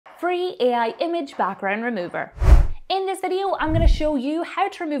free AI image background remover. In this video, I'm going to show you how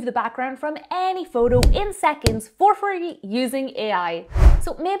to remove the background from any photo in seconds for free using AI.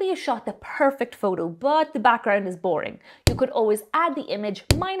 So maybe you shot the perfect photo, but the background is boring. You could always add the image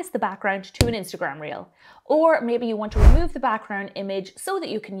minus the background to an Instagram reel. Or maybe you want to remove the background image so that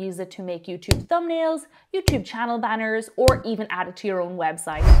you can use it to make YouTube thumbnails, YouTube channel banners, or even add it to your own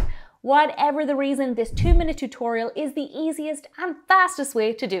website. Whatever the reason, this 2-minute tutorial is the easiest and fastest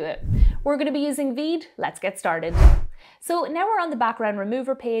way to do it. We're going to be using VEED. Let's get started. So now we're on the background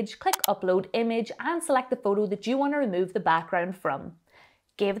remover page, click upload image and select the photo that you want to remove the background from.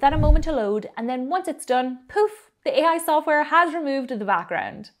 Give that a moment to load, and then once it's done, poof, the AI software has removed the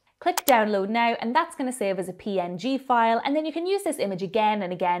background. Click download now, and that's going to save as a PNG file, and then you can use this image again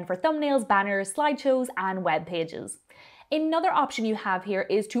and again for thumbnails, banners, slideshows and web pages. Another option you have here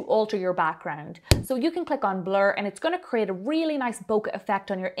is to alter your background. So you can click on blur and it's going to create a really nice bokeh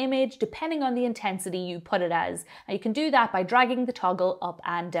effect on your image depending on the intensity you put it as. And you can do that by dragging the toggle up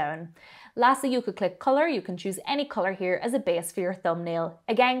and down. Lastly, you could click color. You can choose any color here as a base for your thumbnail.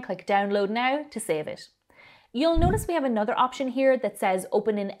 Again, click download now to save it. You'll notice we have another option here that says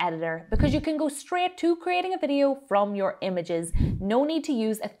open in editor because you can go straight to creating a video from your images. No need to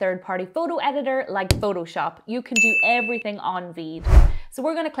use a third-party photo editor like Photoshop. You can do everything on VEED. So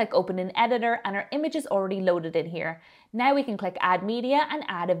we're going to click open in editor and our image is already loaded in here. Now we can click add media and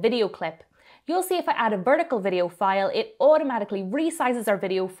add a video clip. You'll see if I add a vertical video file, it automatically resizes our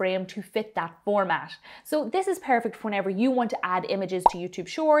video frame to fit that format. So this is perfect for whenever you want to add images to YouTube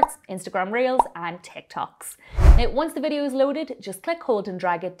Shorts, Instagram Reels and TikToks. Now once the video is loaded, just click, hold and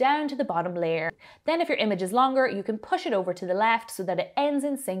drag it down to the bottom layer. Then if your image is longer, you can push it over to the left so that it ends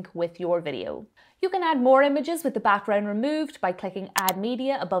in sync with your video. You can add more images with the background removed by clicking add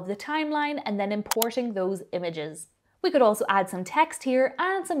media above the timeline and then importing those images. We could also add some text here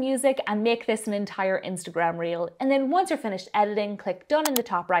and some music and make this an entire Instagram reel. And then once you're finished editing, click done in the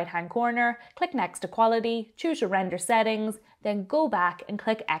top right hand corner, click next to quality, choose your render settings, then go back and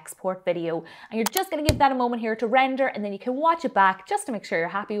click export video. And you're just going to give that a moment here to render and then you can watch it back just to make sure you're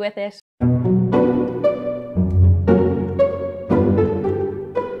happy with it.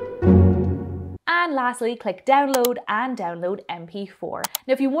 And lastly, click download and download MP4.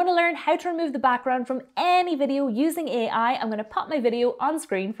 Now, if you want to learn how to remove the background from any video using AI, I'm going to pop my video on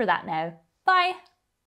screen for that now. Bye.